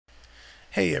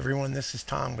Hey everyone, this is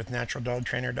Tom with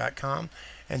naturaldogtrainer.com,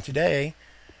 and today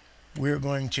we're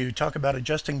going to talk about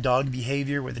adjusting dog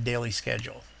behavior with a daily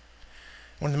schedule.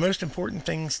 One of the most important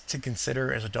things to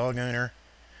consider as a dog owner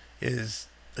is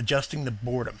adjusting the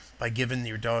boredom by giving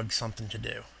your dog something to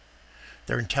do.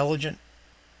 They're intelligent,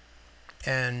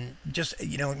 and just,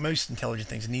 like most intelligent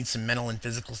things, need some mental and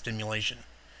physical stimulation.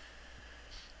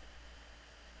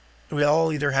 We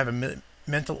all either have a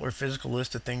mental or physical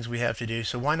list of things we have to do,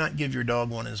 so why not give your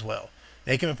dog one as well?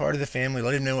 Make him a part of the family,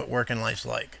 let him know what working life's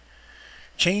like.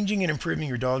 Changing and improving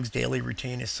your dog's daily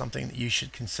routine is something that you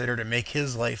should consider to make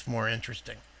his life more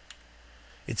interesting.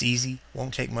 It's easy,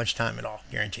 won't take much time at all,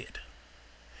 guarantee it.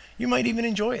 You might even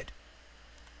enjoy it.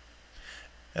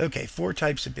 Okay, 4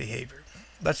 types of behavior.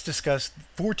 Let's discuss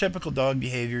 4 typical dog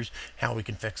behaviors, how we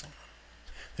can fix them.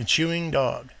 The chewing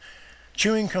dog.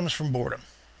 Chewing comes from boredom,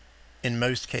 in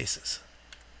most cases.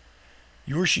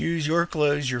 Your shoes, your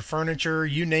clothes, your furniture,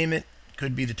 you name it,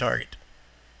 could be the target.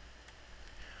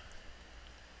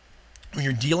 When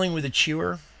you're dealing with a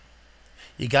chewer,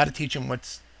 you got to teach them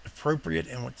what's appropriate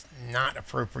and what's not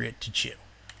appropriate to chew.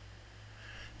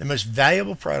 The most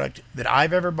valuable product that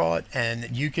I've ever bought and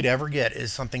that you could ever get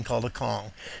is something called a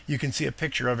Kong. You can see a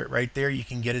picture of it right there. You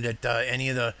can get it at any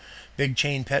of the big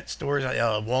chain pet stores,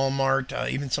 Walmart,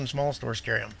 even some small stores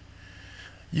carry them.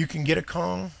 You can get a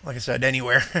Kong, like I said,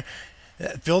 anywhere.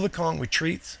 Fill the Kong with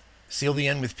treats, seal the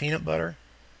end with peanut butter,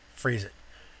 freeze it.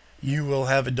 You will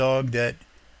have a dog that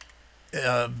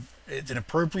it's an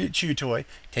appropriate chew toy.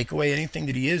 Take away anything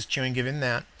that he is chewing, give him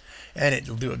that, and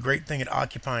it'll do a great thing at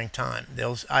occupying time.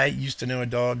 I used to know a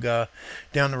dog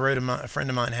down the road. A friend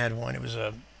of mine had one. It was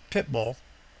a pit bull.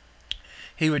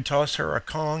 He would toss her a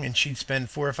Kong, and she'd spend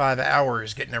 4 or 5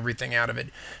 hours getting everything out of it,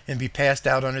 and be passed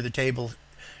out under the table,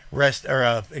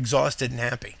 exhausted and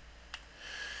happy.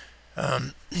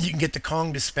 You can get the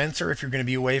Kong dispenser if you're going to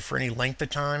be away for any length of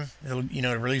time. It'll,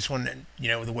 release one,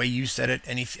 the way you set it,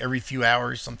 every few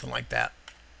hours, something like that.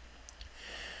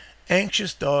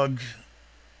 Anxious dogs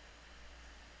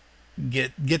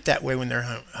get that way when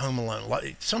they're home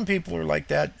alone. Some people are like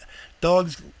that.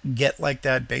 Dogs get like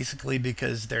that basically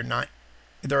because they're a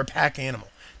pack animal.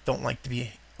 Don't like to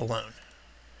be alone.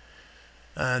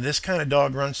 This kind of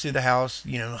dog runs through the house,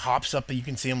 hops up, you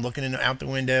can see them looking out the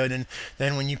window, and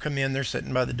then when you come in, they're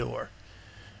sitting by the door.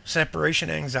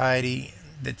 Separation anxiety,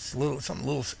 that's something a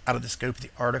little out of the scope of the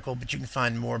article, but you can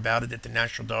find more about it at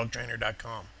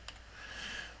thenaturaldogtrainer.com.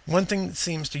 One thing that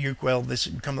seems to work well, let's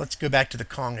go back to the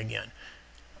Kong again.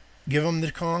 Give them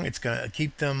the Kong, it's going to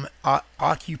keep them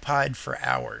occupied for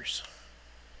hours.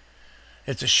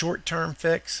 It's a short-term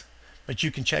fix, but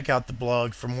you can check out the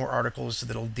blog for more articles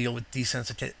that'll deal with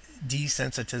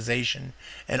desensitization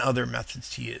and other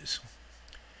methods to use.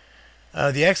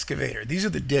 The excavator. These are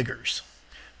the diggers.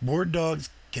 Bored dogs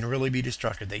can really be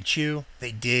destructive. They chew,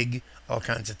 they dig, all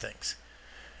kinds of things.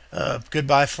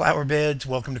 Goodbye flower beds.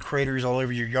 Welcome to craters all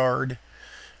over your yard.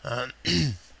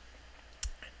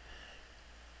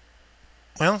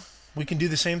 Well, we can do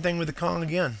the same thing with the Kong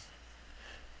again.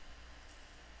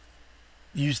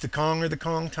 Use the Kong or the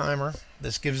Kong timer.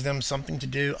 This gives them something to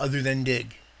do other than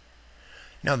dig.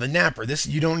 Now the napper,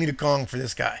 you don't need a Kong for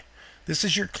this guy. This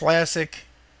is your classic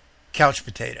couch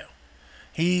potato.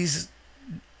 He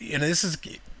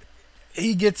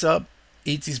gets up,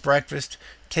 eats his breakfast,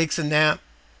 takes a nap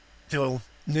till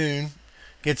noon,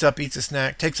 gets up, eats a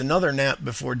snack, takes another nap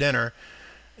before dinner,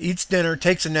 eats dinner,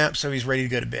 takes a nap, so he's ready to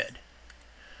go to bed.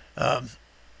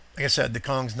 Like I said, the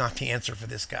Kong's not the answer for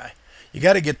this guy. You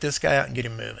got to get this guy out and get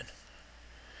him moving.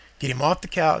 Get him off the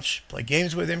couch, play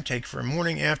games with him, take for a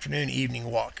morning, afternoon, evening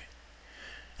walk.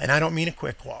 And I don't mean a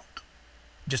quick walk,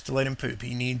 just to let him poop.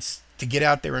 He needs to get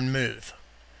out there and move.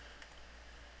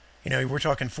 We're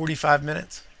talking 45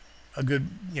 minutes. A good,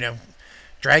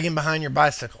 drag him behind your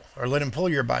bicycle or let him pull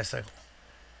your bicycle.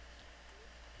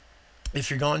 If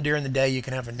you're gone during the day, you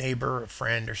can have a neighbor or a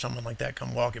friend or someone like that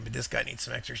come walking, but this guy needs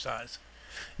some exercise.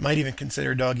 You might even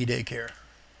consider doggy daycare.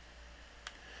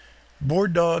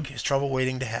 Bored dog has trouble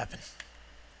waiting to happen.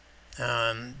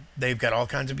 They've got all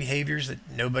kinds of behaviors that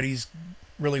nobody's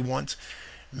really wants.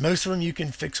 Most of them you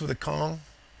can fix with a Kong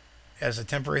as a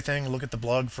temporary thing. Look at the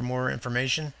blog for more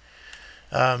information.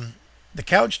 The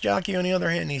couch jockey, on the other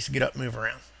hand, needs to get up and move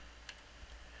around.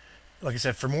 Like I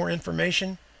said, for more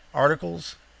information,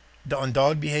 articles on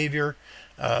dog behavior,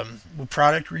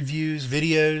 product reviews,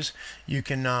 videos, you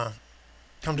can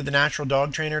come to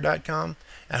thenaturaldogtrainer.com.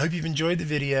 I hope you've enjoyed the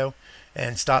video,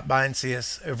 and stop by and see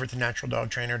us over at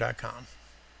thenaturaldogtrainer.com.